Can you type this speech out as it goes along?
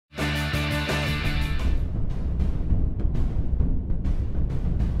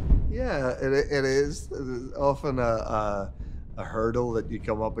Yeah, it is often a hurdle that you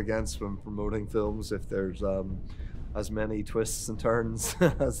come up against when promoting films. If there's as many twists and turns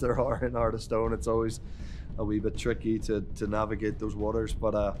as there are in Art of Stone, it's always a wee bit tricky to navigate those waters.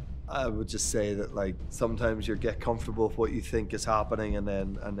 But I would just say that, like, sometimes you get comfortable with what you think is happening, and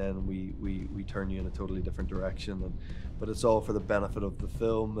then we turn you in a totally different direction. But it's all for the benefit of the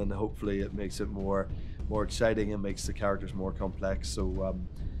film, and hopefully it makes it more exciting and makes the characters more complex. So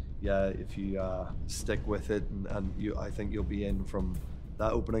yeah, if you stick with it, and I think you'll be in from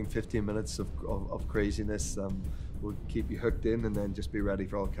that opening 15 minutes of craziness. Will keep you hooked in, and then just be ready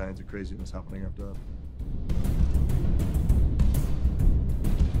for all kinds of craziness happening after that.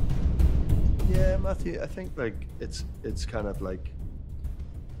 Yeah, Matthew, I think, like, it's kind of like,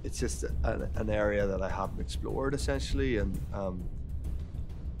 it's just an area that I haven't explored, essentially. And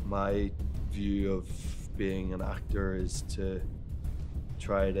my view of being an actor is to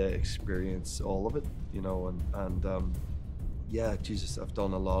try to experience all of it, you know. And yeah, Jesus, I've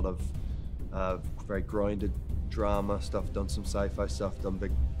done a lot of very grounded drama stuff, done some sci-fi stuff, done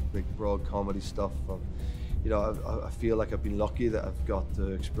big broad comedy stuff. You know, I feel like I've been lucky that I've got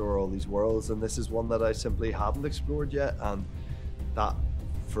to explore all these worlds, and this is one that I simply hadn't explored yet, and that,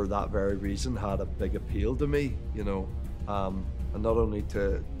 for that very reason, had a big appeal to me, you know. And not only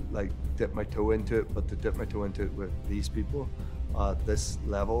to, like, dip my toe into it, but to dip my toe into it with these people at this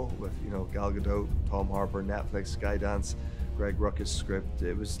level, with, you know, Gal Gadot, Tom Harper, Netflix, Skydance, Greg Rucka's script.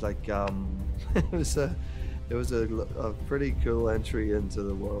 It was like it was a pretty cool entry into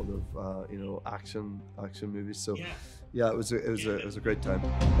the world of you know, action movies. So yeah, it was a great time.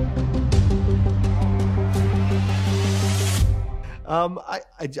 I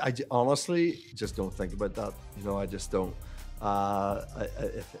honestly just don't think about that. You know, I just don't.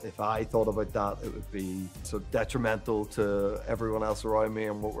 If I thought about that, it would be so detrimental to everyone else around me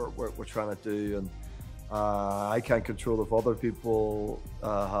and what we're trying to do. And I can't control if other people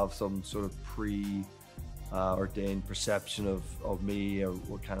have some sort of ordained perception of me, or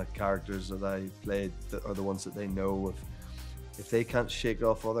what kind of characters that I played that are the ones that they know. If they can't shake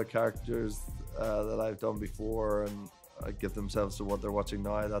off other characters that I've done before and give themselves to what they're watching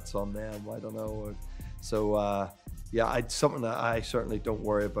now, that's on them. I don't know. So yeah, it's something that I certainly don't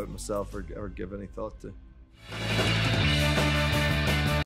worry about myself or give any thought to.